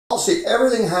see,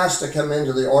 everything has to come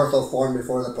into the ortho form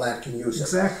before the plant can use it.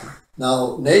 Exactly.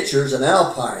 Now, Nature's and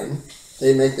Alpine,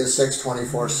 they make this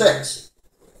 624-6,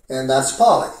 and that's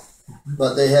poly.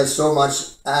 But they have so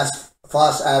much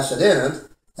phos acid in it,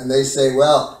 and they say,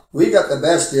 well, we got the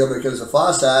best deal because the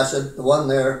phos acid, the one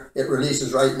there, it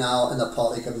releases right now, and the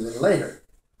poly comes in later.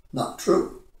 Not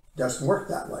true. It doesn't work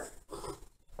that way.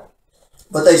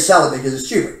 But they sell it because it's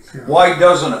cheaper. Why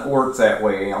doesn't it work that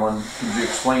way, Alan? Could you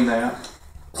explain that?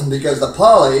 Because the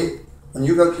poly, when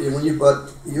you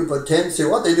put 10, see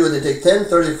what they do is they take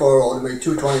 1034 and make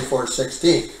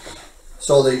 224-16.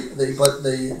 So they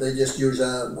just use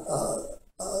a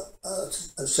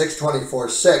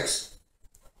 624-6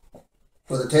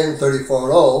 with a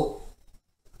 1034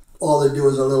 all they do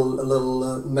is a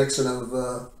little mixing of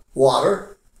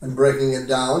water and breaking it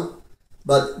down.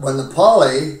 But when the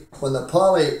poly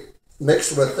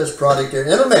mixed with this product here,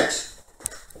 it'll mix.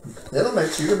 It'll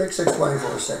mix. You can mix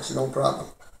 624-6, no problem.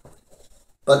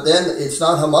 But then it's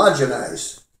not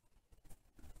homogenized.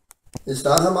 It's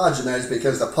not homogenized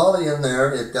because the poly in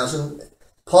there, it doesn't.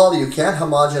 Poly, you can't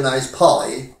homogenize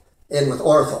poly in with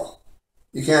ortho.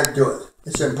 You can't do it.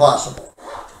 It's impossible.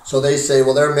 So they say,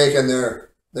 well, they're making their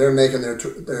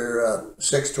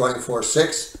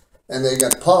 624-6, and they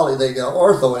got poly, they got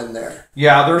ortho in there.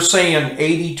 Yeah, they're saying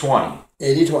 80-20.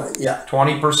 80-20, yeah.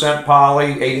 20%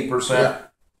 poly, 80%. Yeah.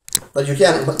 But you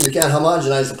can't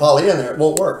homogenize the poly in there. It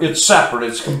won't work. It's separate.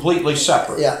 It's completely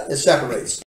separate. Yeah, it separates.